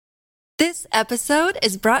This episode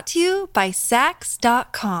is brought to you by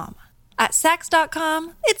Sax.com. At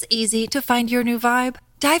Sax.com, it's easy to find your new vibe.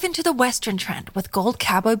 Dive into the Western trend with gold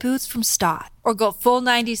cowboy boots from Stott, or go full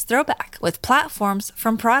 90s throwback with platforms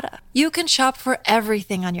from Prada. You can shop for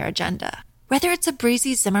everything on your agenda, whether it's a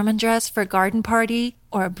breezy Zimmermann dress for a garden party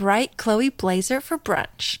or a bright Chloe blazer for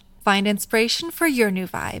brunch. Find inspiration for your new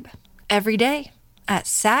vibe every day at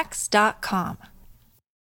Sax.com.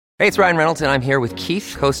 Hey, it's Ryan Reynolds, and I'm here with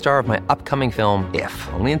Keith, co-star of my upcoming film, If,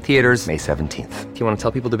 only in theaters May 17th. Do you want to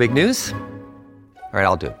tell people the big news? All right,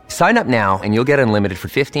 I'll do it. Sign up now and you'll get unlimited for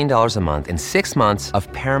 $15 a month and 6 months of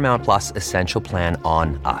Paramount Plus Essential Plan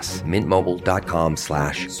on us.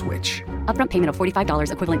 MintMobile.com/switch. Upfront payment of $45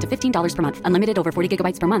 equivalent to $15 per month. Unlimited over 40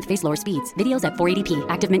 gigabytes per month. Face lower speeds. Videos at 480p.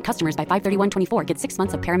 Active Mint customers by 531.24 get 6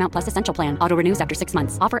 months of Paramount Plus Essential Plan. Auto renews after 6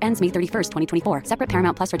 months. Offer ends May 31st, 2024. Separate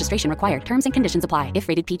Paramount Plus registration required. Terms and conditions apply if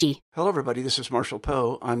rated PG. Hello, everybody. This is Marshall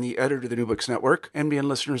Poe. I'm the editor of the New Books Network. NBN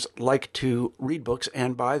listeners like to read books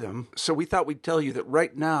and buy them. So we thought we'd tell you that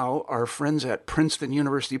right now, our friends at Princeton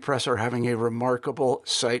University Press are having a remarkable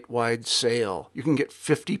site-wide sale. You can get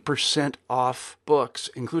 50% off books,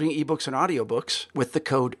 including ebooks and audiobooks, with the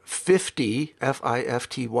code 50,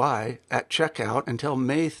 F-I-F-T-Y, at checkout until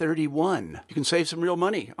May 31. You can save some real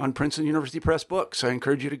money on Princeton University Press books. I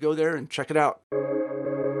encourage you to go there and check it out.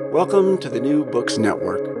 Welcome to the New Books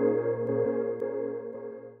Network.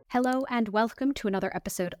 Hello and welcome to another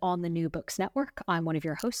episode on the New Books Network. I'm one of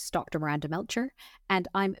your hosts, Dr. Miranda Melcher, and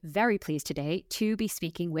I'm very pleased today to be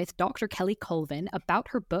speaking with Dr. Kelly Colvin about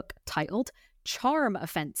her book titled Charm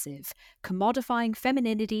Offensive, Commodifying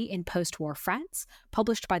Femininity in Postwar France,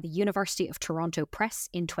 published by the University of Toronto Press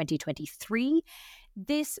in 2023.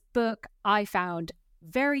 This book I found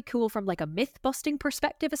very cool from like a myth-busting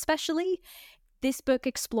perspective, especially. This book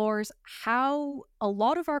explores how a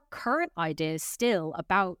lot of our current ideas still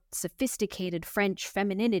about sophisticated French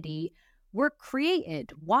femininity were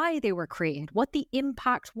created, why they were created, what the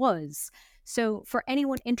impact was. So for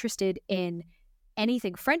anyone interested in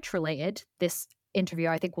anything French related, this interview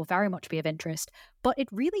I think will very much be of interest, but it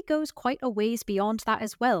really goes quite a ways beyond that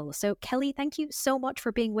as well. So Kelly, thank you so much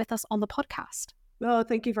for being with us on the podcast. Well,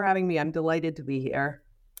 thank you for having me. I'm delighted to be here.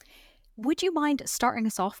 Would you mind starting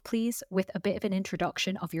us off, please, with a bit of an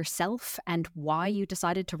introduction of yourself and why you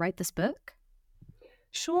decided to write this book?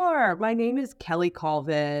 Sure. My name is Kelly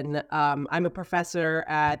Colvin. I'm a professor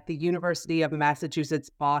at the University of Massachusetts,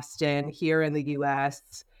 Boston, here in the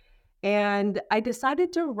U.S. And I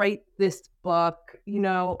decided to write this book. You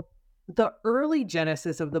know, the early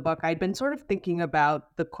genesis of the book, I'd been sort of thinking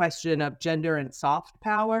about the question of gender and soft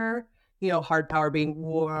power. You know, hard power being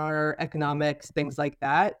war, economics, things like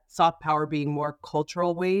that. Soft power being more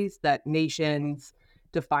cultural ways that nations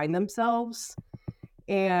define themselves.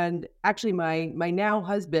 And actually, my now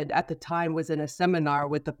husband at the time was in a seminar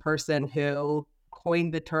with the person who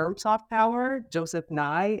coined the term soft power, Joseph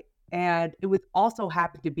Nye. And it was also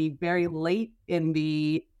happened to be very late in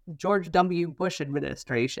the George W. Bush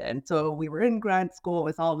administration. So we were in grad school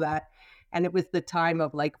with all that. And it was the time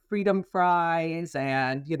of like freedom fries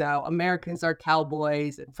and, you know, Americans are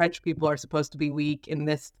cowboys and French people are supposed to be weak in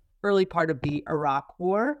this early part of the Iraq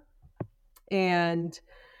War. And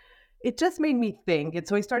it just made me think. And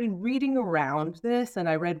so I started reading around this and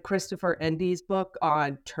I read Christopher Endy's book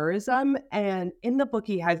on tourism. And in the book,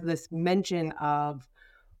 he has this mention of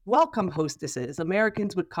welcome hostesses.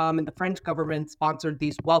 Americans would come and the French government sponsored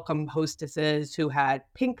these welcome hostesses who had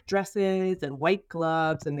pink dresses and white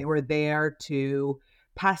gloves, and they were there to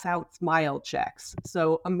pass out smile checks.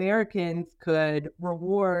 So Americans could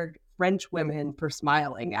reward French women for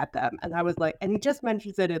smiling at them. And I was like, and he just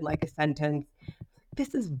mentions it in like a sentence.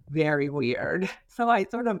 This is very weird. So I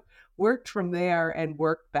sort of worked from there and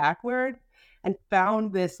worked backward and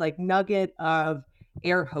found this like nugget of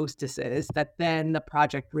air hostesses that then the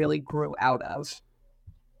project really grew out of.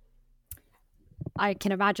 I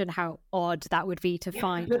can imagine how odd that would be to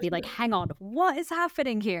find, to be like, hang on, what is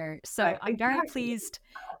happening here? So I'm very pleased.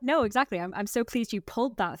 No, exactly. I'm so pleased you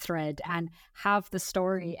pulled that thread and have the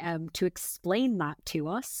story to explain that to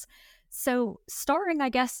us. So starting, I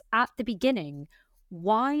guess, at the beginning,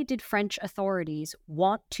 why did French authorities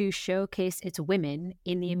want to showcase its women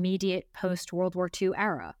in the immediate post-World War II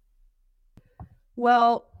era?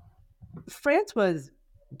 Well, France was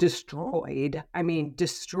destroyed. I mean,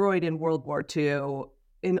 destroyed in World War II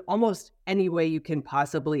in almost any way you can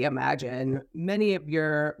possibly imagine. Many of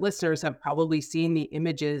your listeners have probably seen the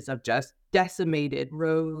images of just decimated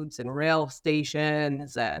roads and rail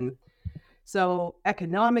stations. And so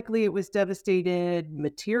economically, it was devastated.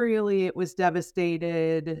 Materially, it was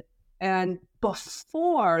devastated. And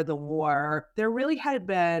before the war, there really had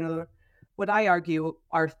been what I argue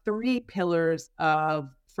are three pillars of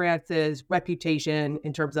France's reputation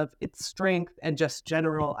in terms of its strength and just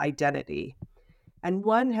general identity. And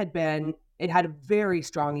one had been, it had a very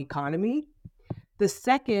strong economy. The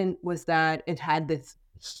second was that it had this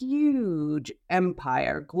huge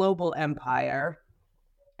empire, global empire.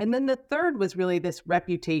 And then the third was really this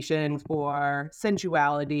reputation for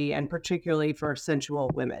sensuality and particularly for sensual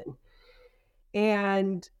women.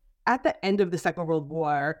 And at the end of the Second World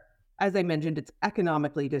War, as I mentioned, it's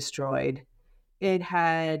economically destroyed. It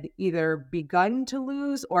had either begun to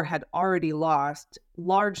lose or had already lost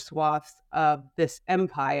large swaths of this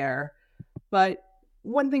empire. But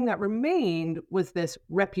one thing that remained was this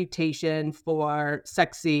reputation for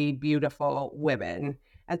sexy, beautiful women.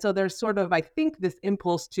 And so there's sort of, I think, this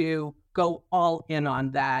impulse to go all in on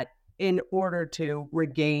that in order to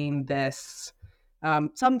regain this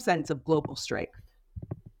some sense of global strength.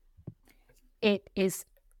 It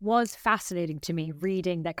was fascinating to me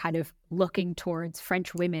reading that kind of looking towards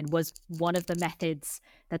French women was one of the methods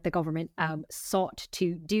that the government sought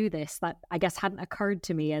to do this, that I guess hadn't occurred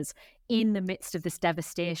to me as in the midst of this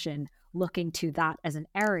devastation, looking to that as an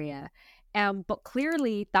area. But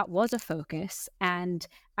clearly that was a focus. And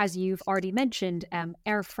as you've already mentioned,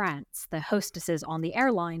 Air France, the hostesses on the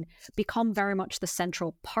airline, become very much the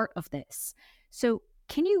central part of this. So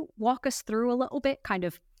can you walk us through a little bit kind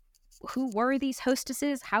of who were these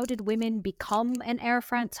hostesses? How did women become an Air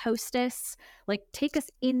France hostess? Like, take us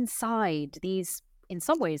inside these, in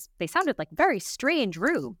some ways, they sounded like very strange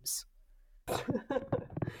rooms.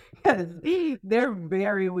 Yes, they're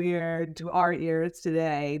very weird to our ears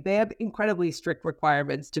today. They have incredibly strict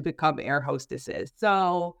requirements to become air hostesses.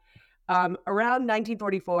 So around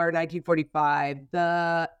 1944,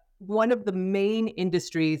 1945, one of the main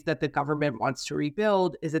industries that the government wants to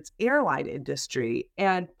rebuild is its airline industry.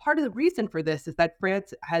 And part of the reason for this is that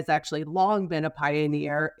France has actually long been a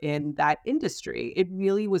pioneer in that industry. It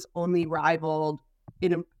really was only rivaled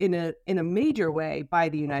in a major way by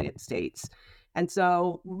the United States. And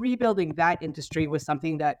so rebuilding that industry was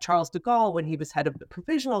something that Charles de Gaulle, when he was head of the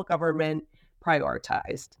provisional government,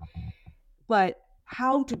 prioritized. But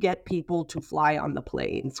how to get people to fly on the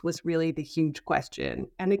planes was really the huge question.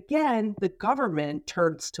 And again, the government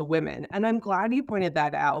turns to women. And I'm glad you pointed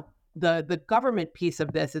that out. The government piece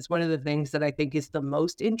of this is one of the things that I think is the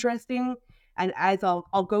most interesting. And as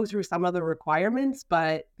I'll go through some of the requirements,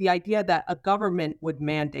 but the idea that a government would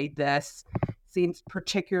mandate this seems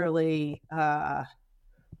particularly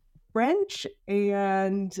French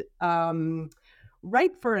and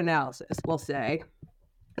ripe for analysis, we'll say.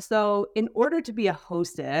 So in order to be a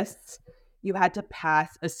hostess, you had to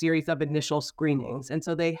pass a series of initial screenings. And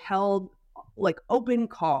so they held like open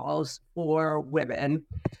calls for women.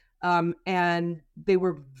 And they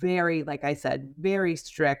were very, like I said, very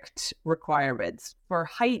strict requirements. For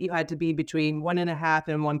height, you had to be between 1.5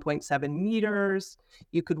 and 1.7 meters.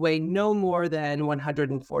 You could weigh no more than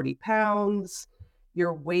 140 pounds.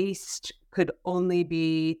 Your waist could only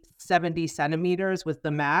be 70 centimeters was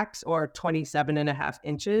the max, or 27.5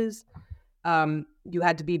 inches. You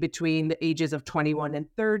had to be between the ages of 21 and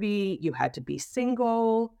 30. You had to be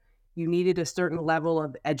single. You needed a certain level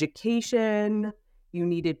of education. You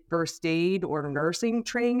needed first aid or nursing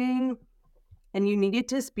training. And you needed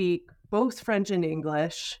to speak both French and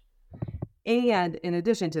English. And in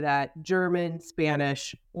addition to that, German,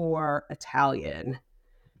 Spanish, or Italian.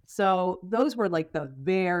 So those were like the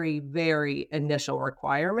very, very initial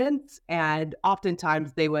requirements. And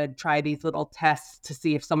oftentimes they would try these little tests to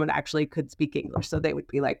see if someone actually could speak English. So they would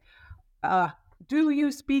be like, do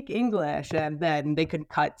you speak English? And then they could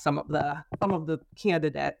cut some of the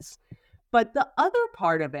candidates. But the other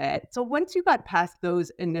part of it, so once you got past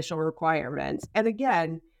those initial requirements, and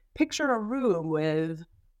again, picture a room with,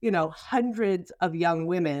 hundreds of young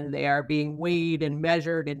women there being weighed and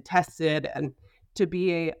measured and tested and to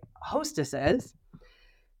be hostesses,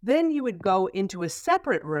 then you would go into a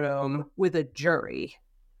separate room with a jury.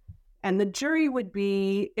 And the jury would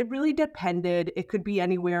be, it really depended. It could be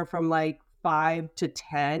anywhere from like 5 to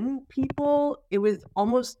 10 people. It was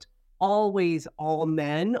almost always all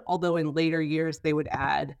men, although in later years they would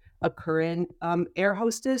add a current air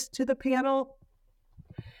hostess to the panel.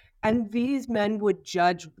 And these men would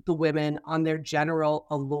judge the women on their general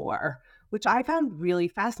allure, which I found really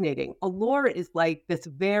fascinating. Allure is like this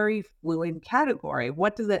very fluid category.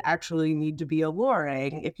 What does it actually need to be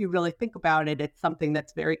alluring? If you really think about it, it's something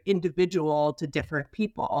that's very individual to different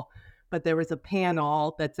people. But there was a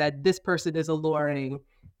panel that said, this person is alluring,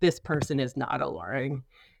 this person is not alluring.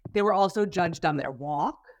 They were also judged on their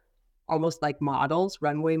walk, almost like models,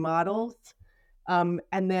 runway models. And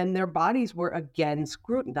then their bodies were again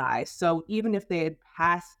scrutinized. So even if they had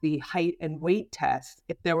passed the height and weight test,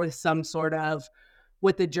 if there was some sort of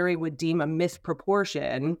what the jury would deem a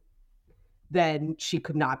misproportion, then she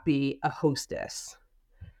could not be a hostess.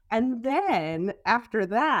 And then after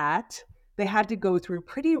that, they had to go through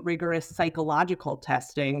pretty rigorous psychological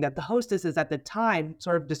testing that the hostesses at the time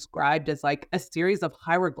sort of described as like a series of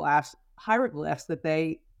hieroglyphs that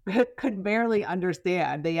they could barely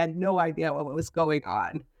understand. They had no idea what was going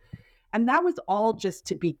on. And that was all just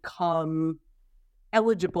to become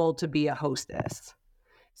eligible to be a hostess.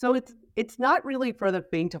 So it's not really for the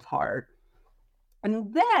faint of heart.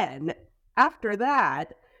 And then after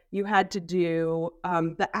that, you had to do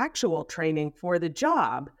the actual training for the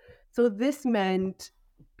job. So this meant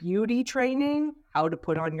beauty training, how to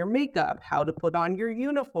put on your makeup, how to put on your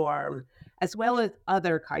uniform, as well as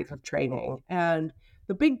other kinds of training. And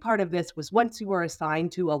the big part of this was once you were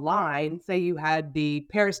assigned to a line, say you had the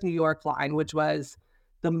Paris, New York line, which was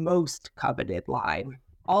the most coveted line.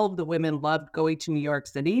 All of the women loved going to New York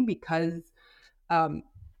City because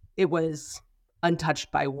it was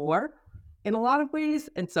untouched by war in a lot of ways.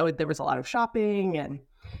 And so there was a lot of shopping.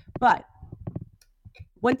 But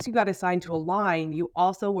once you got assigned to a line, you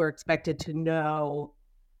also were expected to know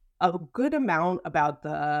a good amount about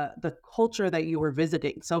the culture that you were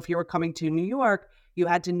visiting. So if you were coming to New York, you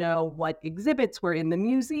had to know what exhibits were in the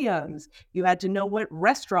museums. You had to know what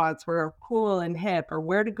restaurants were cool and hip or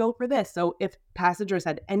where to go for this. So if passengers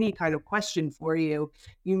had any kind of question for you,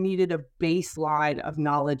 you needed a baseline of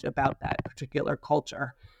knowledge about that particular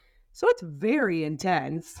culture. So it's very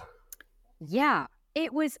intense. Yeah,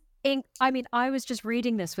 it was. I was just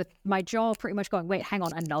reading this with my jaw pretty much going, wait, hang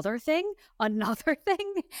on, another thing?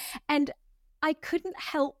 And I couldn't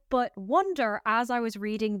help but wonder as I was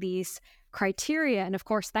reading these criteria, and of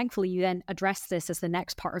course, thankfully, you then address this as the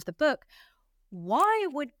next part of the book. Why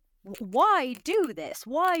do this?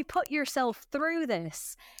 Why put yourself through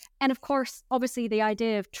this? And of course, obviously, the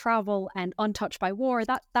idea of travel and untouched by war,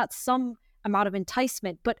 that's some amount of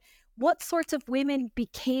enticement. But what sorts of women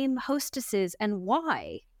became hostesses and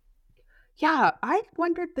why? Yeah, I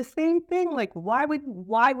wondered the same thing. Like, why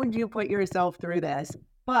would you put yourself through this?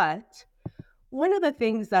 But one of the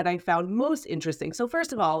things that I found most interesting, so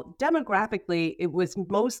first of all, demographically, it was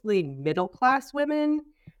mostly middle-class women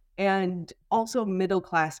and also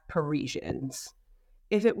middle-class Parisians.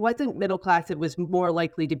 If it wasn't middle class, it was more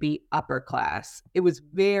likely to be upper class. It was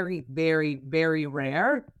very, very, very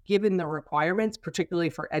rare, given the requirements, particularly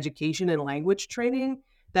for education and language training,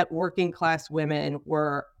 that working class women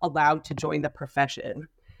were allowed to join the profession.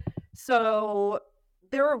 So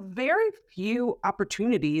there are very few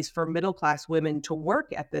opportunities for middle class women to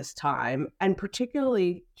work at this time, and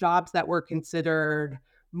particularly jobs that were considered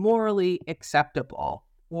morally acceptable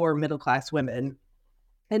for middle class women.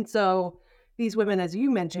 And so these women, as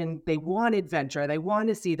you mentioned, they want adventure, they want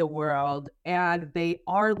to see the world, and they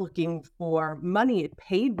are looking for money. It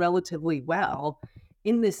paid relatively well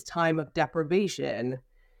in this time of deprivation.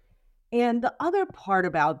 And the other part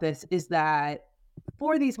about this is that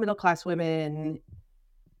for these middle-class women,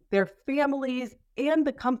 their families and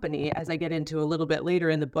the company, as I get into a little bit later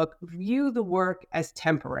in the book, view the work as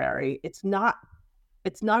temporary. It's not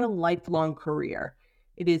a lifelong career.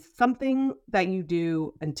 It is something that you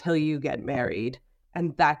do until you get married,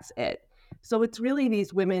 and that's it. So it's really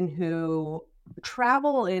these women who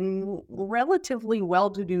travel in relatively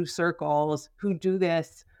well-to-do circles who do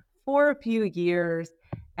this for a few years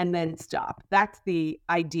and then stop. That's the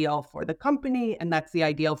ideal for the company, and that's the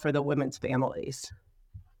ideal for the women's families.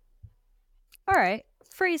 All right.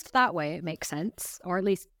 Phrased that way, it makes sense, or at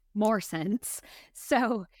least more sense.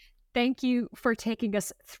 So thank you for taking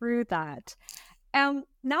us through that. Now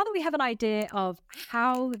that we have an idea of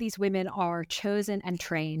how these women are chosen and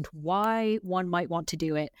trained, why one might want to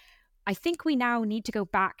do it, I think we now need to go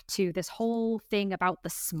back to this whole thing about the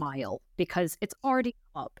smile, because it's already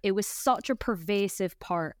up. It was such a pervasive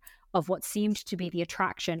part of what seemed to be the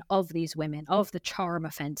attraction of these women, of the charm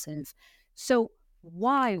offensive. So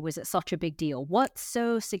why was it such a big deal? What's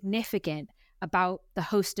so significant about the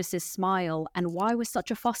hostess's smile, and why was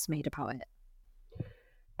such a fuss made about it?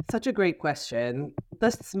 Such a great question. The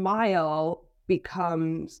smile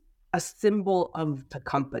becomes a symbol of the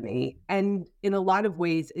company. And in a lot of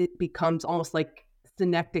ways, it becomes almost like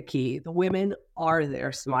synecdoche. The women are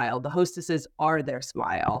their smile. The hostesses are their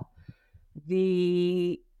smile.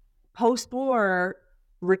 The post-war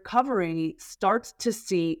recovery starts to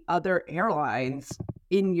see other airlines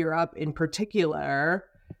in Europe in particular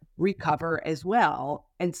recover as well.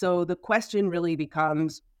 And so the question really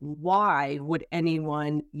becomes, why would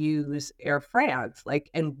anyone use Air France?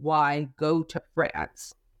 And why go to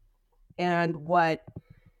France? And what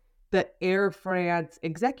the Air France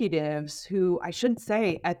executives, who I should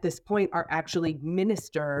say at this point are actually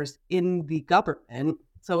ministers in the government,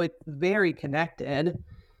 so it's very connected.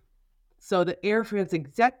 So the Air France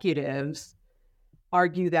executives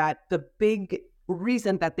argue that the big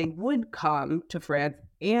reason that they would come to France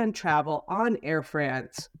and travel on Air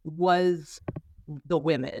France was the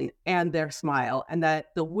women and their smile, and that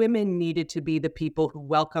the women needed to be the people who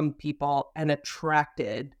welcomed people and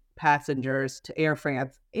attracted passengers to Air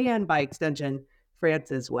France, and by extension,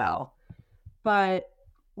 France as well. But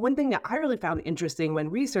one thing that I really found interesting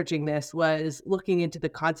when researching this was looking into the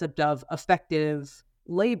concept of effective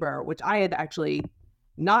labor, which I had actually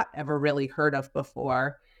not ever really heard of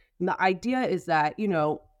before. And the idea is that,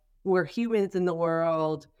 we're humans in the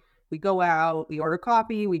world. We go out, we order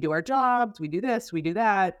coffee, we do our jobs, we do this, we do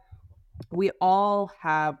that. We all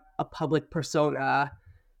have a public persona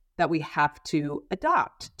that we have to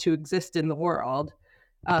adopt to exist in the world.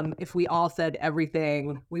 If we all said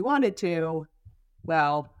everything we wanted to,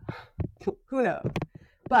 well, who knows?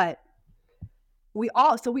 But we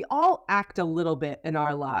all act a little bit in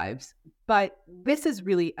our lives. But this is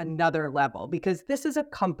really another level, because this is a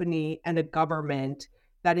company and a government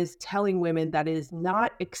that is telling women that it is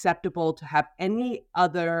not acceptable to have any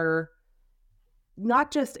other,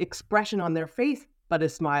 not just expression on their face, but a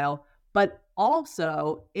smile, but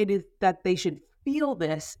also it is that they should feel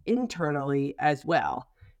this internally as well.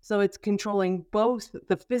 So it's controlling both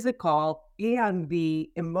the physical and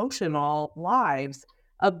the emotional lives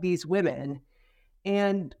of these women.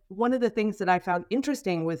 And one of the things that I found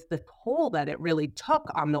interesting was the toll that it really took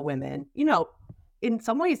on the women. In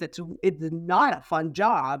some ways, it's not a fun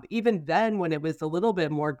job. Even then, when it was a little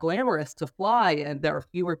bit more glamorous to fly and there were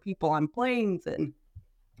fewer people on planes and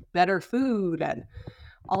better food and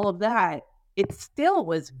all of that, it still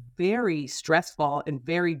was very stressful and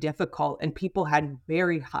very difficult. And people had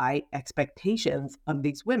very high expectations of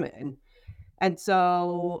these women. And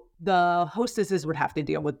so the hostesses would have to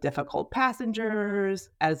deal with difficult passengers,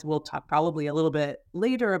 as we'll talk probably a little bit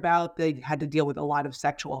later about. They had to deal with a lot of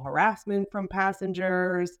sexual harassment from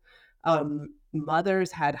passengers.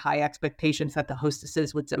 Mothers had high expectations that the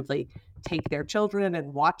hostesses would simply take their children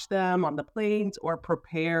and watch them on the planes or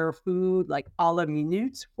prepare food like a la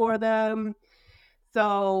minute for them.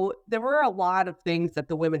 So there were a lot of things that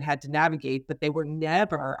the women had to navigate, but they were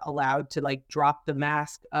never allowed to drop the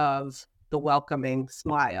mask of the welcoming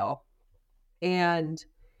smile. And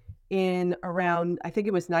in around, I think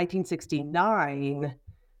it was 1969,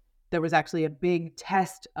 there was actually a big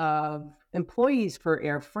test of employees for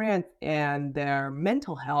Air France and their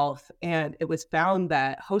mental health. And it was found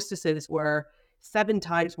that hostesses were 7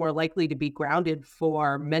 times more likely to be grounded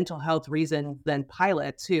for mental health reasons than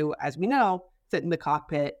pilots who, as we know, sit in the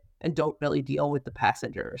cockpit and don't really deal with the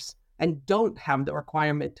passengers and don't have the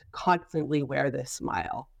requirement to constantly wear this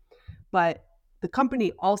smile. But the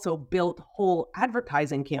company also built whole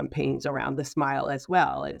advertising campaigns around the smile as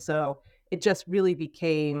well. And so it just really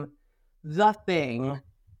became the thing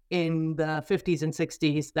in the 50s and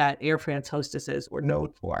 60s that Air France hostesses were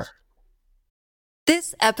known for.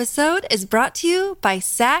 This episode is brought to you by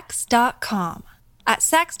Saks.com. At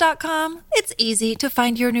Saks.com, it's easy to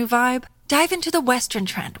find your new vibe. Dive into the Western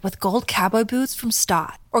trend with gold cowboy boots from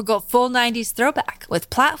Stott, or go full 90s throwback with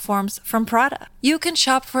platforms from Prada. You can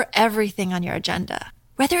shop for everything on your agenda,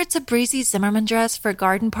 whether it's a breezy Zimmermann dress for a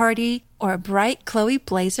garden party or a bright Chloe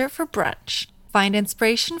blazer for brunch. Find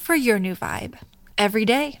inspiration for your new vibe every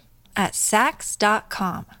day at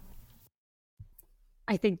Saks.com.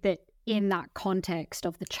 I think that in that context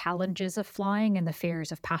of the challenges of flying and the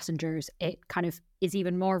fears of passengers, it kind of is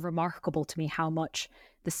even more remarkable to me how much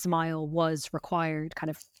the smile was required kind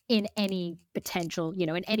of in any potential,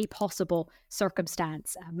 in any possible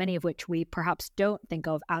circumstance, many of which we perhaps don't think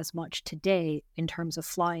of as much today in terms of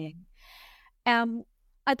flying.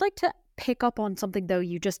 I'd like to pick up on something, though,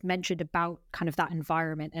 you just mentioned about kind of that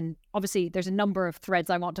environment. And obviously there's a number of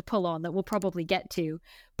threads I want to pull on that we'll probably get to.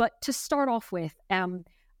 But to start off with,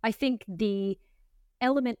 I think the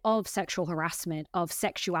element of sexual harassment, of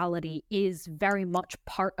sexuality, is very much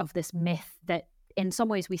part of this myth that in some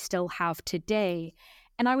ways we still have today.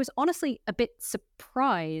 And I was honestly a bit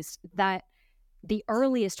surprised that the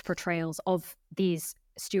earliest portrayals of these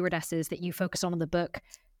stewardesses that you focus on in the book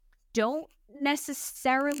don't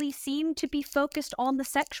necessarily seem to be focused on the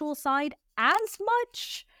sexual side as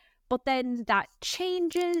much, but then that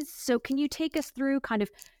changes. So can you take us through kind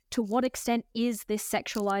of to what extent is this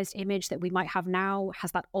sexualized image that we might have now,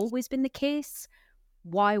 has that always been the case?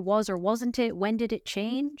 Why was or wasn't it? When did it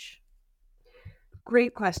change?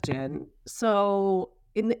 Great question. So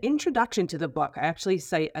in the introduction to the book, I actually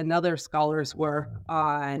cite another scholar's work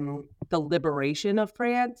on the liberation of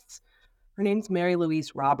France. Her name's Mary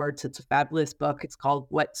Louise Roberts. It's a fabulous book. It's called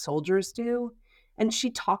What Soldiers Do. And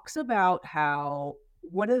she talks about how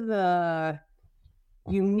one of the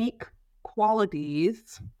unique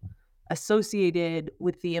qualities associated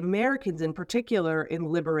with the Americans in particular in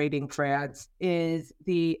liberating France is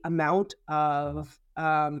the amount of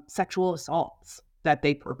sexual assaults that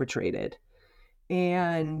they perpetrated.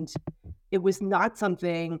 And it was not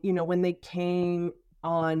something, when they came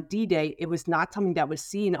on D-Day, it was not something that was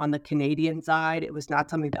seen on the Canadian side. It was not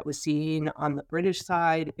something that was seen on the British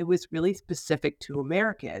side. It was really specific to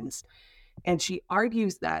Americans. And she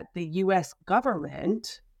argues that the U.S.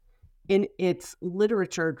 government, in its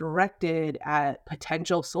literature directed at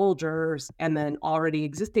potential soldiers and then already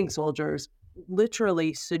existing soldiers,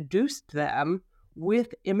 literally seduced them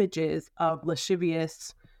with images of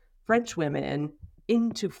lascivious French women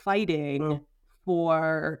into fighting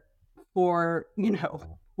for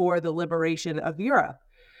the liberation of Europe.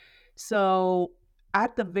 So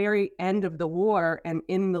at the very end of the war and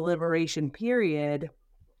in the liberation period,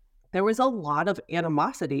 there was a lot of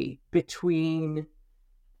animosity between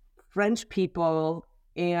French people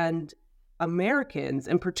and Americans,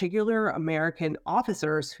 in particular American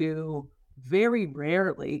officers who very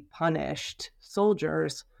rarely punished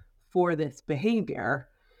soldiers for this behavior.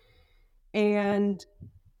 And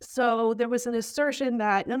so there was an assertion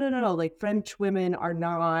that, no, like French women are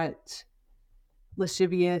not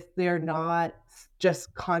lascivious. They're not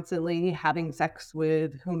just constantly having sex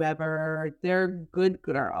with whomever. They're good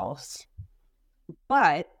girls.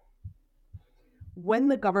 But when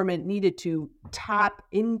the government needed to tap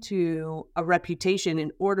into a reputation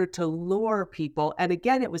in order to lure people, and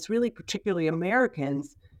again, it was really particularly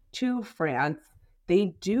Americans, to France,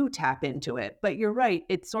 they do tap into it. But you're right,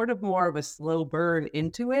 it's sort of more of a slow burn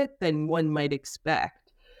into it than one might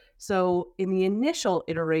expect. So in the initial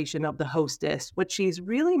iteration of the hostess, what she's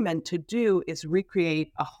really meant to do is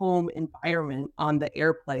recreate a home environment on the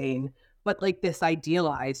airplane, but like this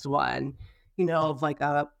idealized one, of like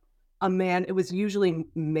a man. It was usually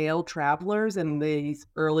male travelers in these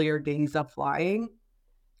earlier days of flying.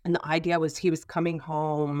 And the idea was he was coming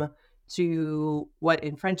home to what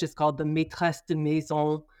in French is called the maîtresse de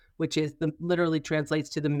maison, which is literally translates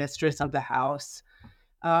to the mistress of the house.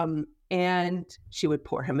 And she would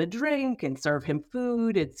pour him a drink and serve him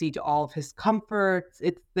food and see to all of his comforts.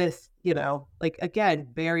 It's this, again,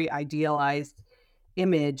 very idealized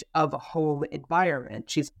image of a home environment.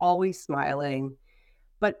 She's always smiling.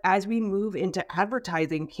 But as we move into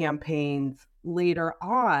advertising campaigns later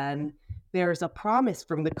on, there's a promise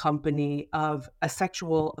from the company of a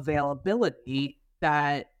sexual availability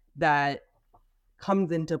that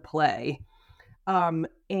comes into play.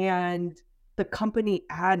 And the company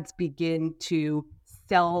ads begin to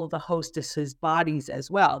sell the hostesses' bodies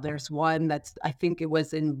as well. There's one I think it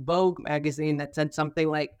was in Vogue magazine that said something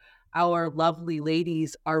like, "Our lovely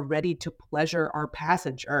ladies are ready to pleasure our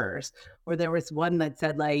passengers." Or there was one that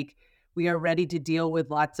said like, "We are ready to deal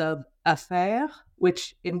with lots of affaires,"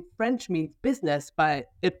 which in French means business,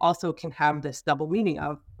 but it also can have this double meaning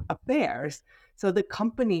of affairs. So the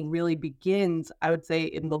company really begins, I would say,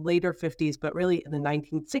 in the later 50s, but really in the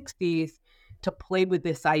 1960s, to play with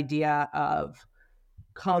this idea of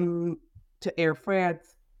come to Air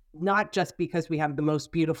France, not just because we have the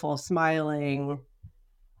most beautiful, smiling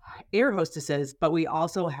air hostesses, but we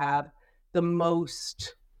also have the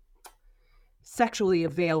most sexually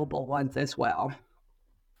available ones as well.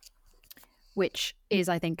 Which is,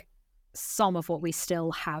 I think, some of what we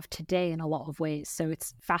still have today in a lot of ways. So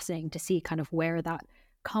it's fascinating to see kind of where that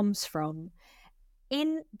comes from.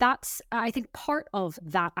 That's, I think, part of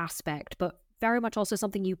that aspect, but very much also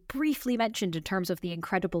something you briefly mentioned in terms of the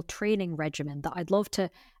incredible training regimen that I'd love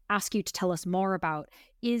to ask you to tell us more about,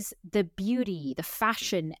 is the beauty, the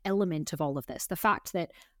fashion element of all of this. The fact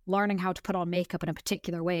that learning how to put on makeup in a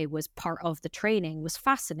particular way was part of the training was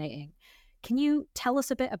fascinating. Can you tell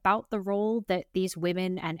us a bit about the role that these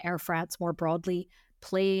women and Air France more broadly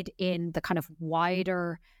played in the kind of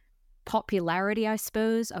wider popularity, I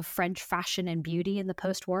suppose, of French fashion and beauty in the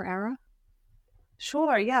post-war era?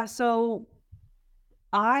 Sure, yeah. So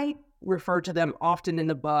I refer to them often in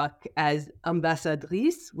the book as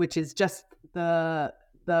ambassadrices, which is just the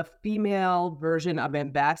female version of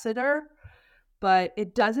ambassador, but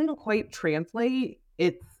it doesn't quite translate.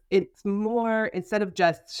 It's more, instead of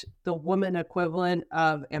just the woman equivalent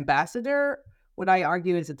of ambassador, What I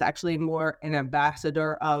argue is it's actually more an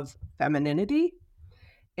ambassador of femininity.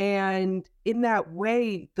 And in that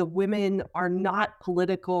way, the women are not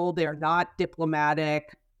political, they're not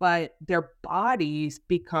diplomatic, but their bodies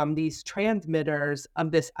become these transmitters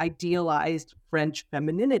of this idealized French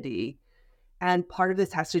femininity. And part of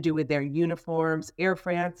this has to do with their uniforms. Air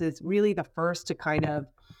France is really the first to kind of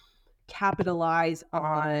capitalize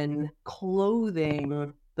on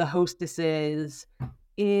clothing the hostesses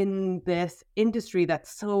in this industry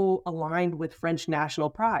that's so aligned with French national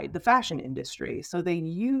pride, the fashion industry. So they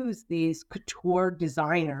use these couture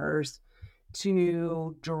designers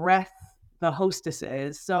to dress the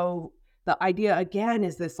hostesses. So the idea, again,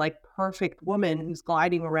 is this like perfect woman who's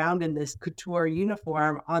gliding around in this couture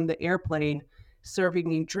uniform on the airplane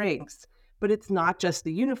serving you drinks. But it's not just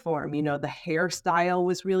the uniform. You know, the hairstyle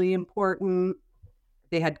was really important.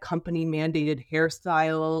 They had company mandated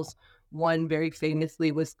hairstyles. One very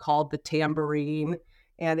famously was called the tambourine,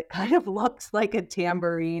 and it kind of looks like a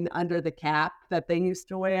tambourine under the cap that they used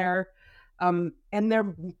to wear. And their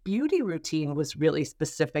beauty routine was really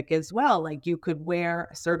specific as well. Like you could wear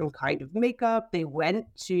a certain kind of makeup. They went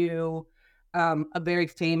to a very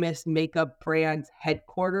famous makeup brand's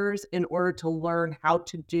headquarters in order to learn how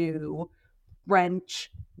to do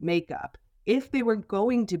French makeup. If they were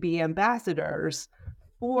going to be ambassadors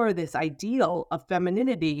for this ideal of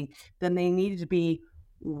femininity, then they needed to be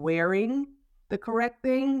wearing the correct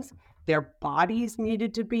things. Their bodies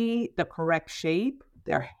needed to be the correct shape.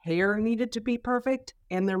 Their hair needed to be perfect,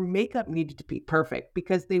 and their makeup needed to be perfect,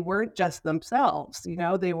 because they weren't just themselves. You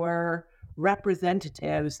know, they were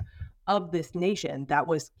representatives of this nation that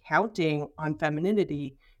was counting on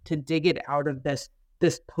femininity to dig it out of this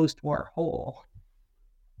post-war hole.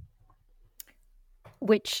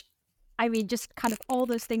 Which, I mean, just kind of all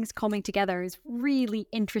those things coming together is really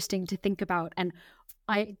interesting to think about. And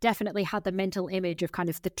I definitely had the mental image of kind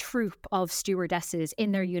of the troupe of stewardesses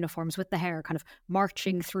in their uniforms with the hair kind of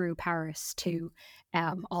marching through Paris to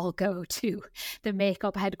all go to the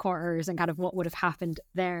makeup headquarters and kind of what would have happened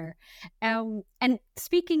there. And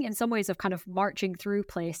speaking in some ways of kind of marching through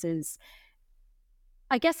places,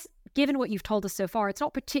 I guess given what you've told us so far, it's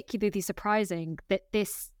not particularly surprising that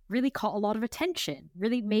this really caught a lot of attention,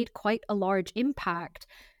 really made quite a large impact,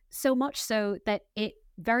 so much so that it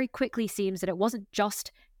very quickly seems that it wasn't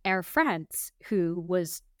just Air France who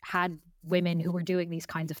had women who were doing these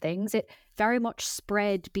kinds of things. It very much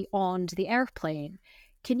spread beyond the airplane.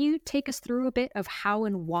 Can you take us through a bit of how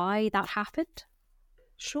and why that happened?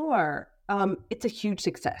 Sure. It's a huge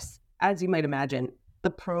success. As you might imagine,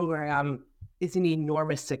 the program is an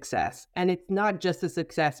enormous success. And it's not just a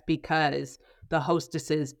success because the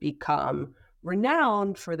hostesses become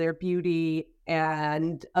renowned for their beauty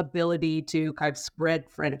and ability to kind of spread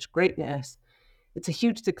French greatness. It's a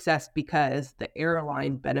huge success because the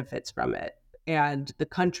airline benefits from it and the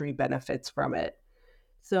country benefits from it.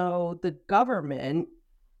 So the government,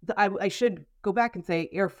 I should go back and say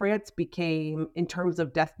Air France became, in terms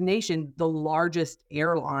of destination, the largest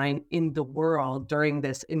airline in the world during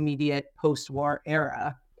this immediate post-war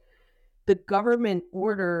era. The government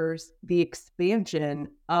orders the expansion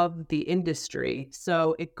of the industry.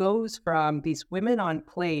 So it goes from these women on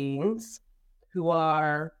planes who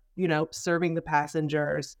are, serving the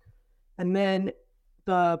passengers, and then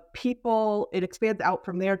it expands out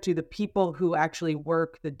from there to the people who actually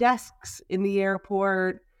work the desks in the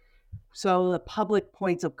airport. So the public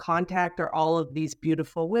points of contact are all of these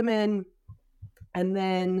beautiful women. And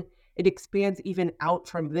then it expands even out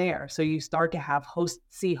from there. So you start to have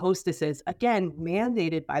hostesses, again,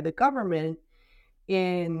 mandated by the government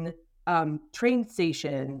in train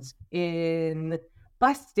stations, in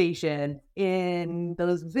bus stations, in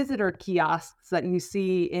those visitor kiosks that you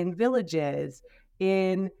see in villages,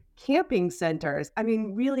 in camping centers. I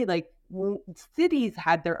mean, really, like, cities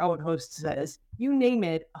had their own hostesses. You name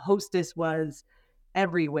it, a hostess was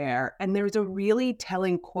everywhere. And there's a really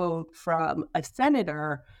telling quote from a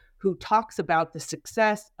senator who talks about the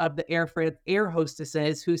success of the Air France air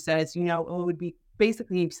hostesses, who says, it would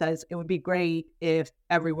be great if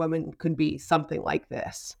every woman could be something like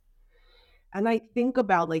this. And I think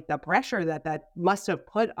about like the pressure that must have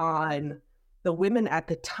put on the women at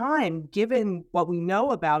the time, given what we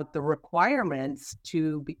know about the requirements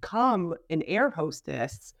to become an air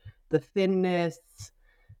hostess, the thinness,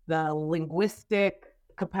 the linguistic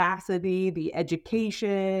capacity, the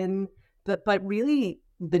education, but really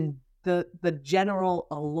the general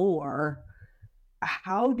allure.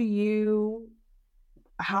 What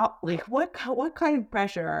kind of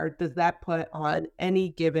pressure does that put on any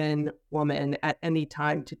given woman at any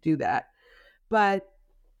time to do that? But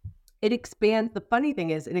it expands. The funny thing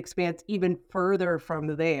is it expands even further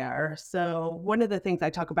from there. So one of the things I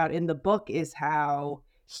talk about in the book is how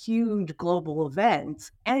huge global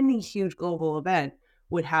events, any huge global event,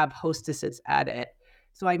 would have hostesses at it.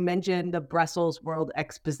 So I mentioned the Brussels World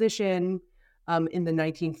Exposition in the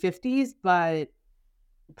 1950s, but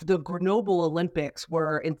the Grenoble Olympics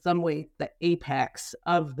were in some ways the apex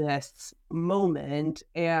of this moment.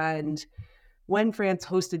 And when France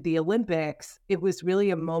hosted the Olympics, it was really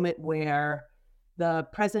a moment where the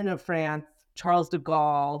president of France, Charles de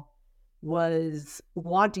Gaulle, was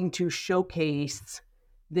wanting to showcase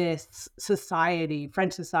this society,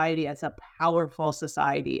 French society, as a powerful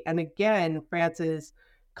society. And again, France is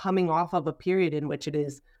coming off of a period in which it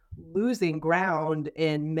is losing ground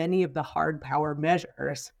in many of the hard power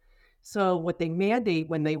measures. So what they mandate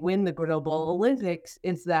when they win the Grenoble Olympics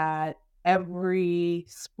is that every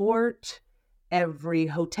sport, every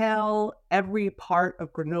hotel, every part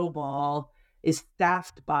of Grenoble is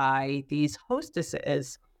staffed by these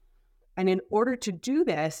hostesses. And in order to do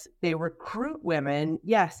this, they recruit women,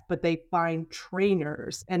 yes, but they find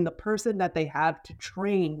trainers. And the person that they have to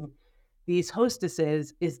train these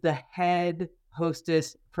hostesses is the head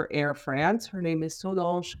hostess for Air France. Her name is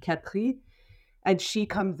Solange Catry. And she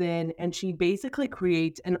comes in and she basically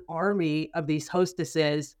creates an army of these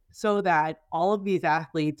hostesses so that all of these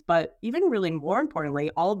athletes, but even really more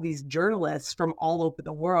importantly, all of these journalists from all over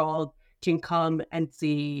the world can come and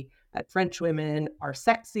see that French women are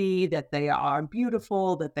sexy, that they are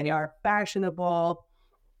beautiful, that they are fashionable,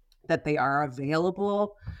 that they are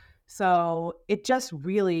available. So it just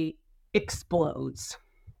really explodes,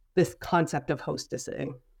 this concept of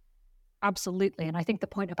hostessing. Absolutely. And I think the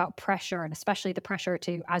point about pressure, and especially the pressure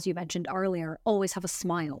to, as you mentioned earlier, always have a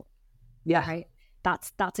smile. Yeah. Right.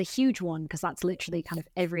 That's a huge one, because that's literally kind of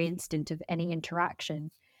every instant of any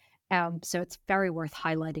interaction. So it's very worth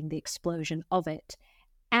highlighting the explosion of it.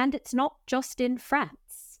 And it's not just in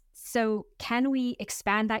France. So can we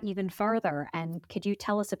expand that even further? And could you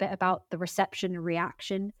tell us a bit about the reception and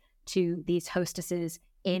reaction to these hostesses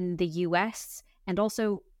in the US, and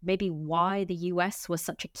also maybe why the US was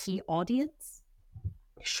such a key audience?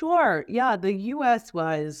 Sure. Yeah, the US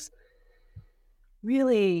was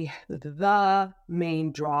really the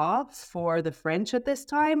main draw for the French at this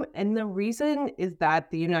time. And the reason is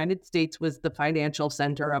that the United States was the financial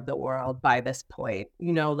center of the world by this point.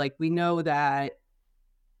 You know, like we know that,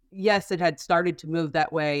 yes, it had started to move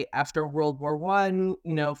that way after World War I, you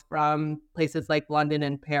know, from places like London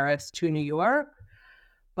and Paris to New York.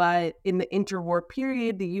 But in the interwar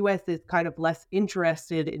period, the US is kind of less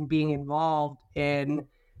interested in being involved in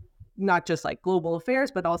not just like global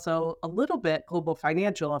affairs, but also a little bit global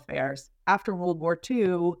financial affairs. After World War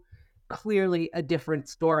II, clearly a different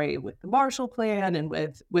story with the Marshall Plan and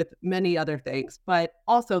with many other things, but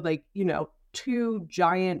also like, you know, two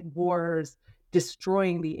giant wars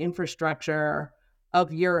destroying the infrastructure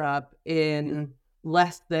of Europe in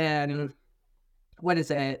less than,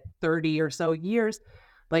 30 or so years.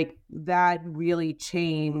 Like that really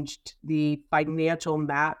changed the financial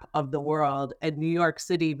map of the world, and New York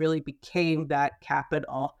City really became that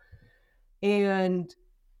capital. And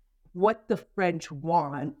what the French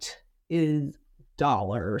want is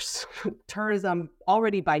dollars. Tourism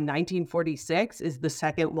already by 1946 is the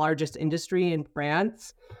second largest industry in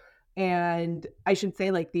France. And I should say,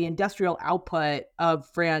 like, the industrial output of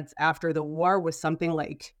France after the war was something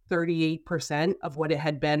like 38% of what it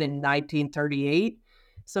had been in 1938.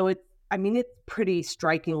 So it's pretty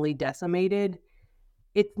strikingly decimated.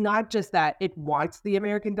 It's not just that it wants the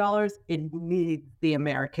American dollars, it needs the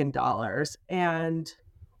American dollars. And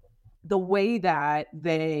the way that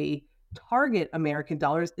they target American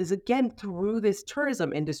dollars is, again, through this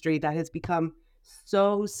tourism industry that has become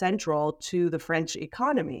so central to the French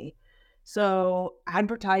economy. So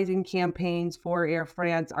advertising campaigns for Air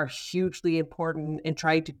France are hugely important in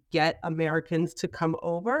trying to get Americans to come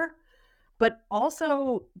over. But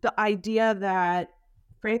also the idea that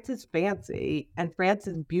France is fancy, and France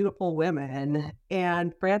is beautiful women,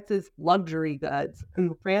 and France is luxury goods,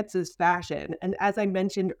 and France is fashion. And as I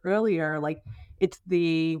mentioned earlier, like, it's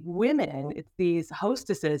the women, it's these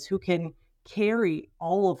hostesses who can carry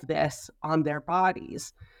all of this on their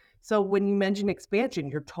bodies. So when you mention expansion,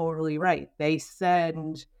 you're totally right. They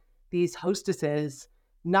send these hostesses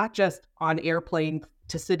not just on airplanes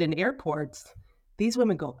to sit in airports. These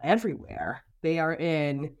women go everywhere. They are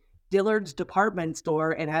in Dillard's department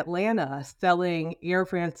store in Atlanta selling Air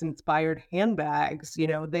France-inspired handbags. You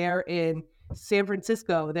know, they're in San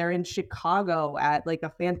Francisco. They're in Chicago at like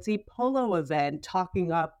a fancy polo event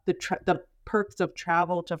talking up the perks of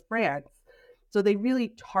travel to France. So they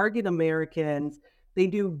really target Americans They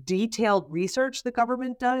do detailed research, the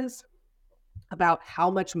government does, about how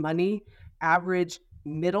much money average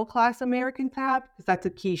middle-class Americans have, because that's a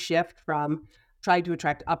key shift from trying to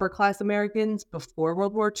attract upper-class Americans before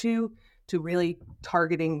World War II to really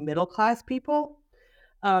targeting middle-class people.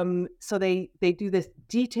 So they do this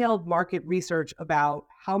detailed market research about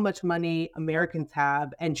how much money Americans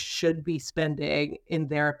have and should be spending, in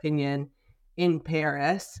their opinion, in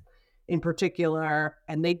Paris in particular,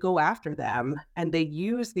 and they go after them, and they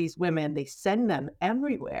use these women, they send them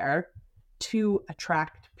everywhere to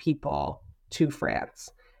attract people to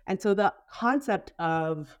France. And so the concept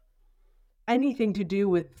of anything to do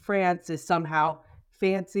with France is somehow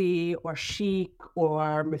fancy or chic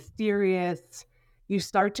or mysterious. You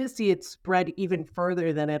start to see it spread even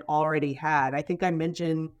further than it already had. I think I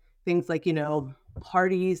mentioned things like,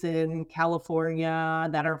 parties in California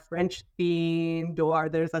that are French themed, or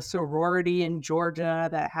there's a sorority in Georgia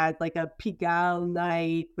that had like a Pigalle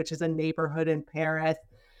night, which is a neighborhood in Paris.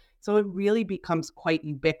 So it really becomes quite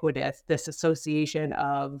ubiquitous, this association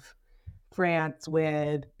of France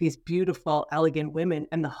with these beautiful, elegant women,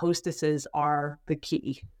 and the hostesses are the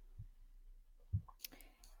key.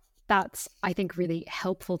 That's, I think, really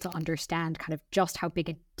helpful to understand kind of just how big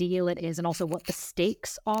a deal it is, and also what the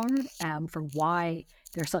stakes are for why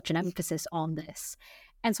there's such an emphasis on this.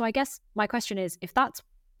 And so I guess my question is, if that's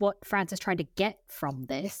what France is trying to get from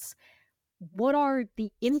this, what are the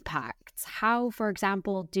impacts? How, for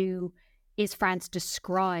example, is France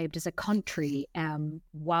described as a country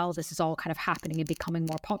while this is all kind of happening and becoming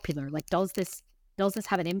more popular? Like, does this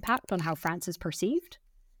have an impact on how France is perceived?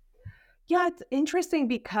 Yeah, it's interesting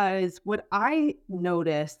because what I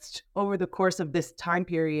noticed over the course of this time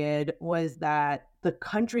period was that the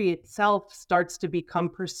country itself starts to become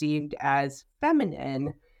perceived as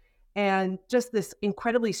feminine, and just this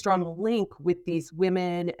incredibly strong link with these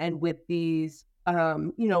women and with these,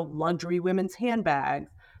 luxury women's handbags,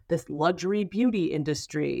 this luxury beauty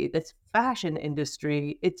industry, this fashion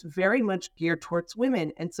industry. It's very much geared towards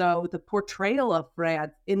women. And so the portrayal of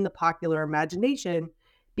France in the popular imagination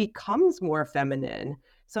becomes more feminine.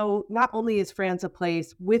 So not only is France a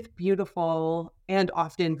place with beautiful and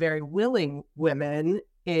often very willing women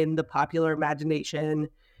in the popular imagination,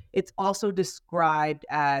 it's also described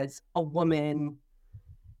as a woman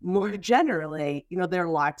more generally. There are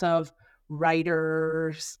lots of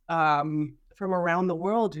writers from around the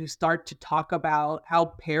world who start to talk about how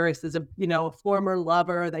Paris is a former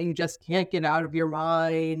lover that you just can't get out of your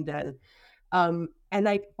mind. And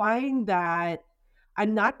I find that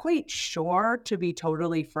I'm not quite sure, to be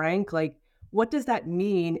totally frank, like, what does that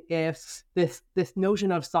mean if this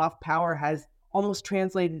notion of soft power has almost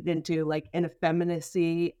translated into like an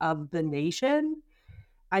effeminacy of the nation?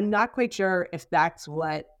 I'm not quite sure if that's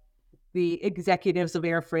what the executives of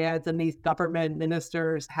Air France and these government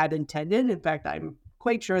ministers had intended. In fact, I'm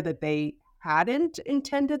quite sure that they hadn't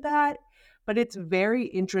intended that. But it's very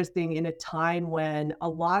interesting in a time when a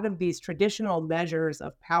lot of these traditional measures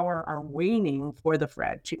of power are waning for the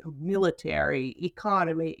French, military,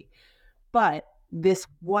 economy. But this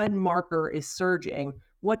one marker is surging.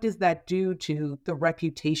 What does that do to the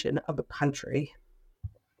reputation of a country?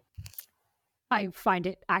 I find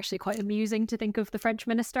it actually quite amusing to think of the French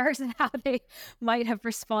ministers and how they might have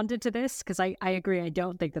responded to this, because I agree. I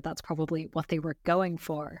don't think that that's probably what they were going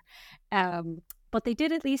for. But they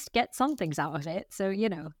did at least get some things out of it. So,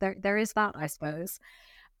 there is that, I suppose.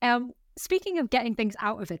 Speaking of getting things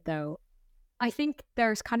out of it, though, I think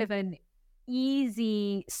there's kind of an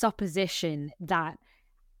easy supposition that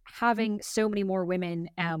having so many more women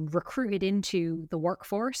recruited into the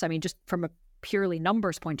workforce, I mean, just from a purely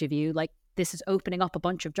numbers point of view, like, this is opening up a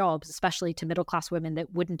bunch of jobs, especially to middle-class women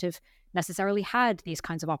that wouldn't have necessarily had these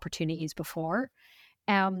kinds of opportunities before,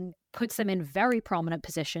 puts them in very prominent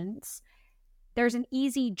positions. There's an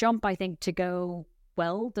easy jump, I think, to go,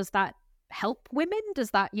 well, does that help women?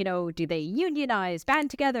 Does that, do they unionize, band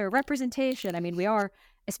together, representation? I mean, we are,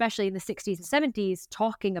 especially in the 60s and 70s,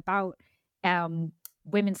 talking about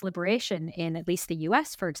women's liberation in at least the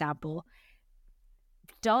US, for example.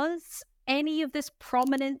 Does any of this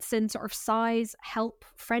prominence and sort of size help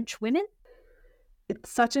French women? It's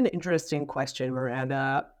such an interesting question,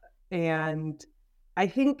 Miranda. And I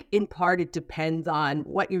think in part it depends on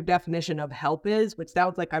what your definition of help is, which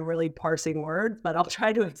sounds like I'm really parsing words, but I'll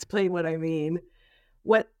try to explain what I mean.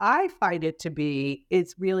 What I find it to be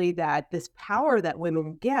is really that this power that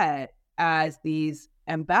women get as these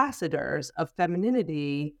ambassadors of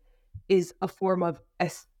femininity is a form of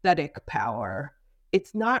aesthetic power.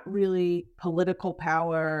 It's not really political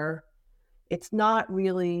power. It's not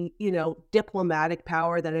really, diplomatic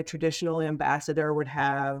power that a traditional ambassador would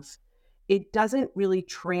have. it doesn't really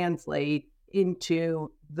translate into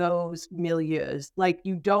those milieus. Like,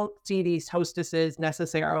 you don't see these hostesses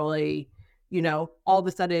necessarily, all of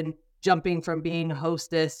a sudden jumping from being a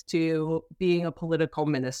hostess to being a political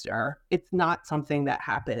minister. It's not something that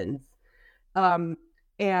happens.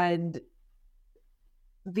 And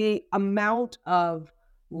the amount of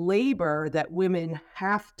labor that women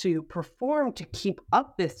have to perform to keep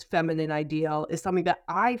up this feminine ideal is something that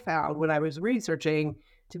I found when I was researching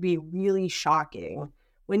to be really shocking.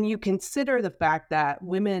 When you consider the fact that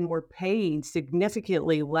women were paid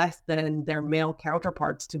significantly less than their male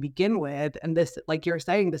counterparts to begin with, and this, like you're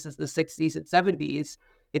saying, this is the 60s and 70s,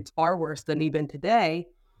 it's far worse than even today,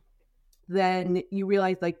 then you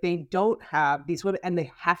realize like they don't have these women, and they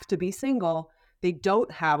have to be single. They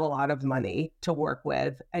don't have a lot of money to work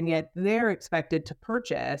with, and yet they're expected to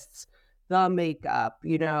purchase the makeup,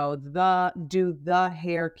 do the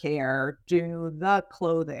hair care, do the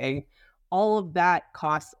clothing. All of that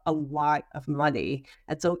costs a lot of money.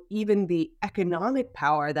 And so even the economic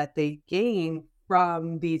power that they gain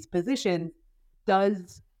from these positions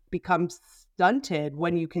does become stunted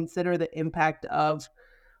when you consider the impact of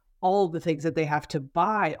all the things that they have to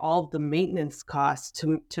buy, all of the maintenance costs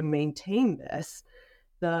to maintain this.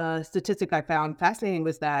 The statistic I found fascinating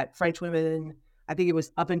was that French women, I think it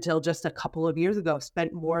was up until just a couple of years ago,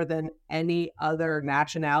 spent more than any other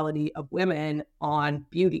nationality of women on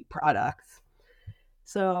beauty products.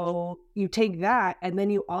 So you take that, and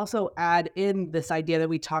then you also add in this idea that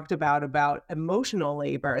we talked about emotional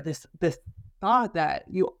labor, this thought that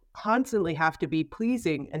you constantly have to be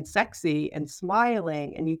pleasing and sexy and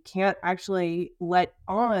smiling, and you can't actually let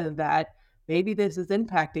on that maybe this is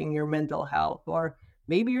impacting your mental health, or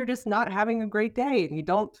maybe you're just not having a great day and you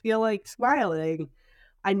don't feel like smiling.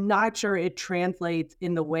 I'm not sure it translates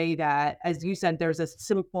in the way that, as you said, there's a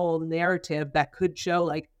simple narrative that could show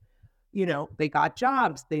like, they got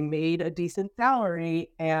jobs, they made a decent salary,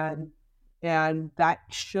 and that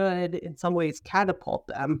should in some ways catapult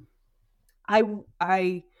them.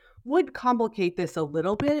 I would complicate this a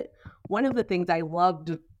little bit. One of the things I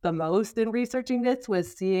loved the most in researching this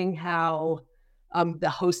was seeing how the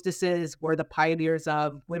hostesses were the pioneers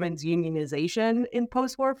of women's unionization in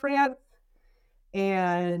post-war France.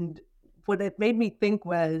 And what it made me think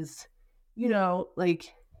was,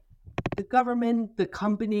 like the government, the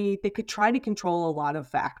company, they could try to control a lot of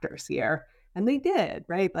factors here. And they did,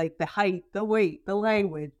 right? Like the height, the weight, the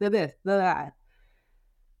language, the this, the that.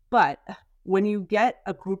 But when you get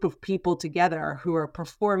a group of people together who are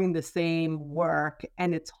performing the same work,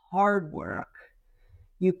 and it's hard work,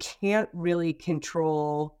 you can't really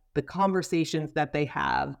control the conversations that they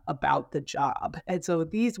have about the job. And so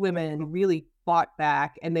these women really fought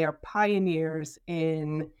back, and they are pioneers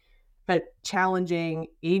in challenging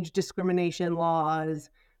age discrimination laws,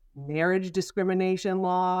 marriage discrimination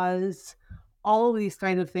laws, all of these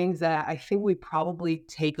kind of things that I think we probably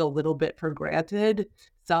take a little bit for granted.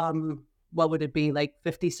 Some, what would it be, like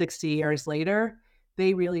 50, 60 years later,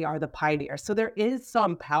 they really are the pioneers. So there is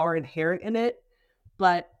some power inherent in it,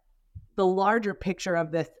 but the larger picture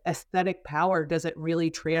of this aesthetic power doesn't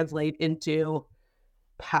really translate into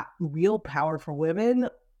real power for women.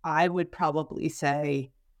 I would probably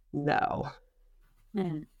say no.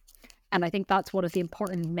 Mm. And I think that's one of the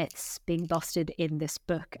important myths being busted in this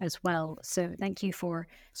book as well. So thank you for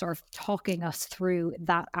sort of talking us through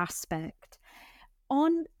that aspect.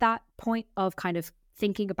 On that point of kind of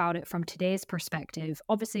thinking about it from today's perspective,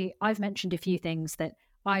 obviously I've mentioned a few things that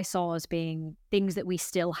I saw as being things that we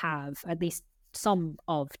still have, at least some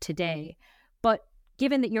of today. But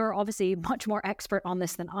given that you're obviously much more expert on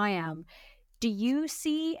this than I am, do you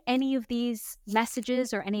see any of these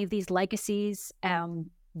messages or any of these legacies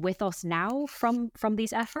with us now from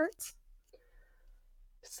these efforts?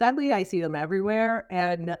 Sadly, I see them everywhere.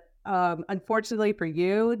 And unfortunately for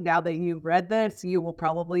you, now that you've read this, you will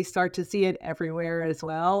probably start to see it everywhere as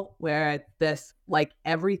well, where this, like,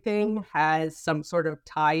 everything has some sort of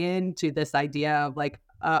tie-in to this idea of like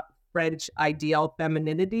French ideal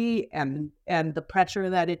femininity and the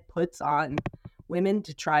pressure that it puts on women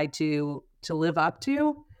to try to live up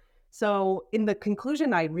to. So in the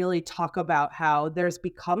conclusion, I really talk about how there's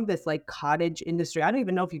become this like cottage industry. I don't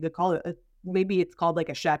even know if you could call it, maybe it's called like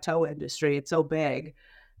a chateau industry. It's so big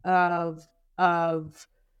of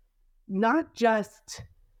not just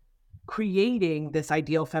creating this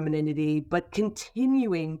ideal femininity, but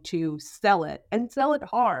continuing to sell it and sell it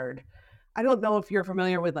hard. I don't know if you're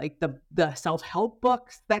familiar with like the self-help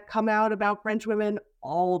books that come out about French women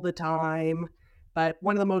all the time. But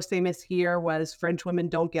one of the most famous here was French Women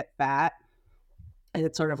Don't Get Fat. And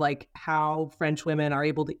it's sort of like how French women are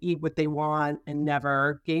able to eat what they want and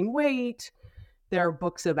never gain weight. There are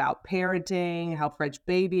books about parenting, how French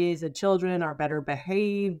babies and children are better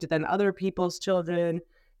behaved than other people's children.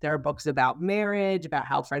 There are books about marriage, about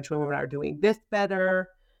how French women are doing this better.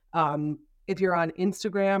 If you're on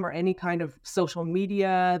Instagram or any kind of social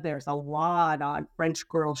media, there's a lot on French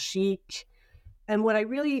girl chic. And what I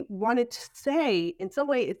really wanted to say, in some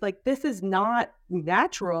way, it's like, this is not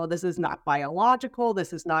natural. This is not biological.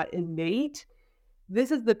 This is not innate.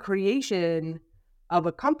 This is the creation of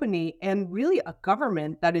a company and really a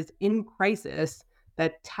government that is in crisis,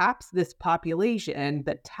 that taps this population,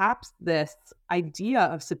 that taps this idea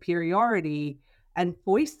of superiority and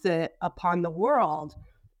foists it upon the world.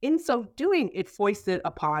 In so doing, it foists it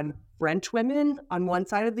upon French women on one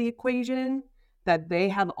side of the equation, that they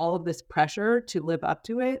have all of this pressure to live up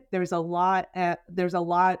to it. There's a lot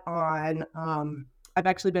on, I've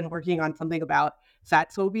actually been working on something about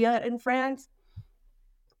fat phobia in France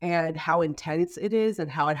and how intense it is and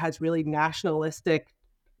how it has really nationalistic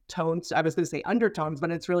tones. I was going to say undertones, but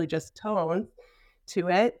it's really just tones to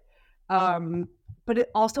it. But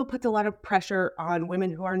it also puts a lot of pressure on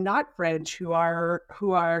women who are not French, who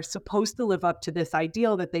are supposed to live up to this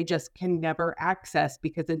ideal that they just can never access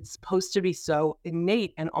because it's supposed to be so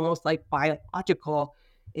innate and almost like biological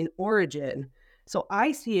in origin. So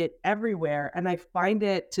I see it everywhere, and I find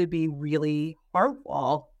it to be really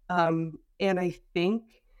harmful. And I think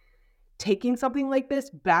taking something like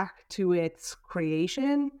this back to its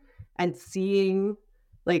creation and seeing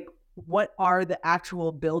like, what are the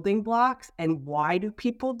actual building blocks and why do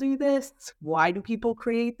people do this? Why do people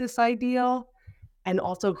create this ideal? And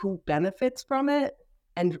also who benefits from it?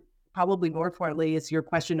 And probably more importantly is your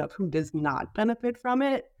question of who does not benefit from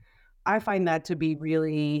it. I find that to be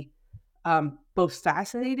really both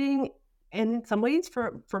fascinating and in some ways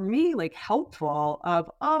for me, like helpful of,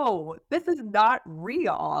 oh, this is not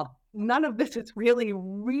real. None of this is really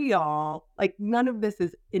real. Like none of this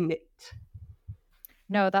is innate.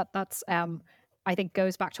 No, that's I think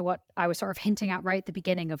goes back to what I was sort of hinting at right at the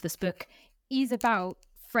beginning of this book is about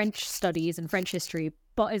French studies and French history,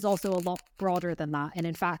 but is also a lot broader than that. And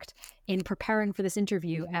in fact, in preparing for this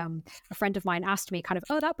interview, a friend of mine asked me kind of,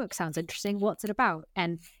 oh, that book sounds interesting. What's it about?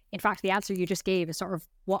 And in fact, the answer you just gave is sort of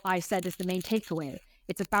what I said is the main takeaway.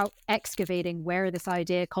 It's about excavating where this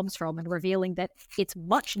idea comes from and revealing that it's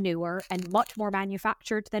much newer and much more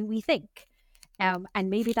manufactured than we think. And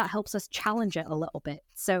maybe that helps us challenge it a little bit.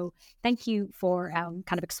 So thank you for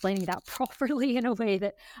kind of explaining that properly in a way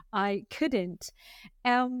that I couldn't.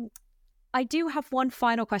 I do have one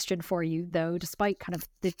final question for you, though, despite kind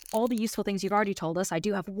of all the useful things you've already told us. I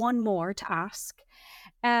do have one more to ask.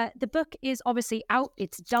 The book is obviously out.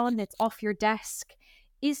 It's done. It's off your desk.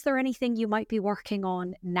 Is there anything you might be working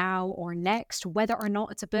on now or next, whether or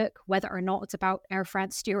not it's a book, whether or not it's about Air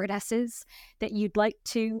France stewardesses, that you'd like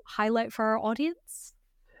to highlight for our audience?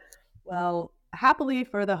 Well, happily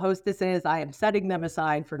for the hostesses, I am setting them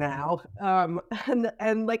aside for now.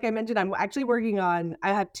 And like I mentioned, I'm actually I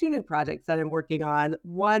have two new projects that I'm working on.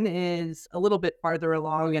 One is a little bit farther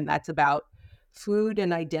along, and that's about food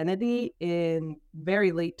and identity in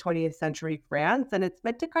very late 20th century France. And it's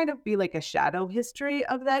meant to kind of be like a shadow history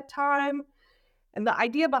of that time. And the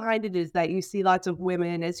idea behind it is that you see lots of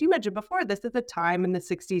women, as you mentioned before, this is a time in the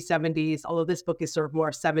 60s, 70s, although this book is sort of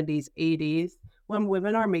more 70s, 80s, when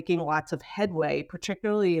women are making lots of headway,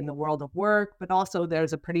 particularly in the world of work, but also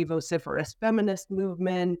there's a pretty vociferous feminist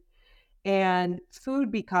movement. And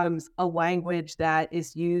food becomes a language that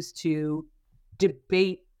is used to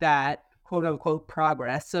debate that quote unquote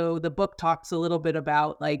progress. So the book talks a little bit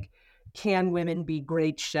about like, can women be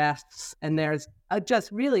great chefs? And there's a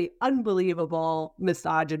just really unbelievable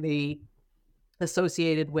misogyny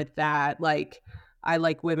associated with that. Like, I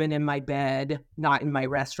like women in my bed, not in my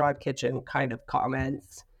restaurant kitchen kind of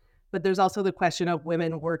comments. But there's also the question of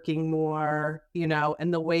women working more,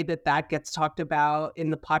 and the way that that gets talked about in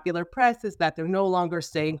the popular press is that they're no longer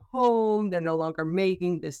staying home. They're no longer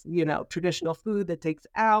making this, traditional food that takes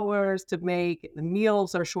hours to make. The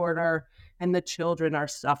meals are shorter and the children are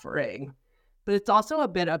suffering. But it's also a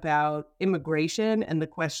bit about immigration and the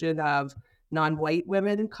question of non-white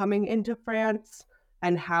women coming into France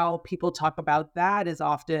and how people talk about that as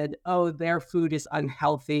often, oh, their food is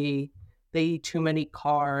unhealthy. They eat too many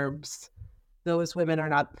carbs. Those women are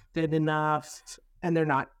not thin enough and they're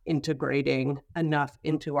not integrating enough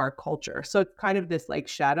into our culture. So it's kind of this like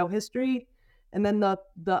shadow history. And then the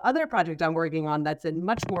other project I'm working on that's in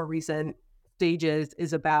much more recent stages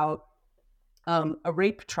is about a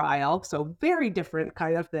rape trial. So very different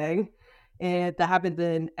kind of thing. And that happened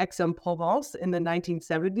in Aix-en-Provence in the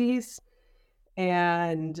 1970s.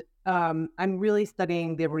 And I'm really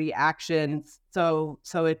studying the reactions. So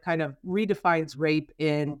it kind of redefines rape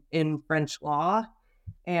in French law.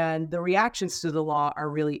 And the reactions to the law are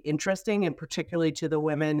really interesting, and particularly to the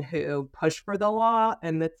women who push for the law.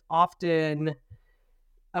 And it's often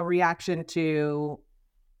a reaction to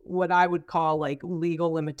what I would call like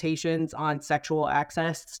legal limitations on sexual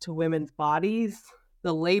access to women's bodies.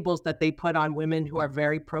 The labels that they put on women who are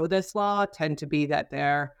very pro this law tend to be that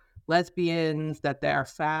they're lesbians, that they're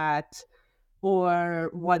fat, or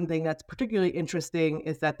one thing that's particularly interesting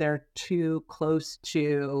is that they're too close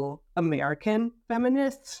to American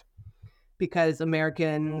feminists, because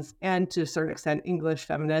Americans, and to a certain extent English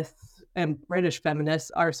feminists and British feminists,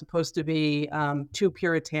 are supposed to be too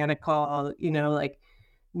puritanical, like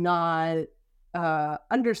not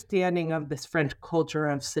understanding of this French culture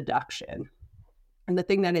of seduction. And the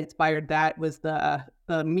thing that inspired that was the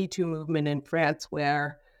Me Too movement in France,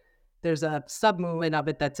 where there's a sub-movement of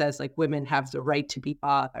it that says like women have the right to be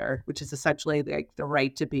bothered, which is essentially like the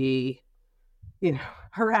right to be,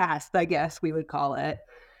 harassed, I guess we would call it.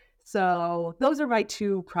 So those are my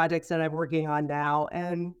two projects that I'm working on now,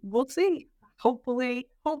 and we'll see. Hopefully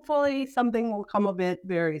something will come of it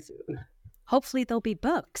very soon. Hopefully there'll be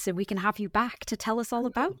books and we can have you back to tell us all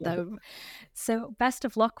about them. So best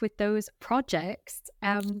of luck with those projects.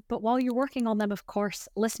 But while you're working on them, of course,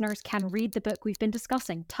 listeners can read the book we've been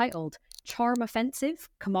discussing, titled Charm Offensive,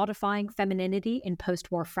 Commodifying Femininity in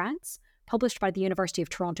Postwar France, published by the University of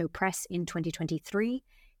Toronto Press in 2023.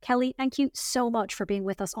 Kelly, thank you so much for being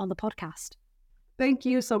with us on the podcast. Thank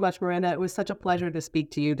you so much, Miranda. It was such a pleasure to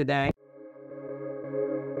speak to you today.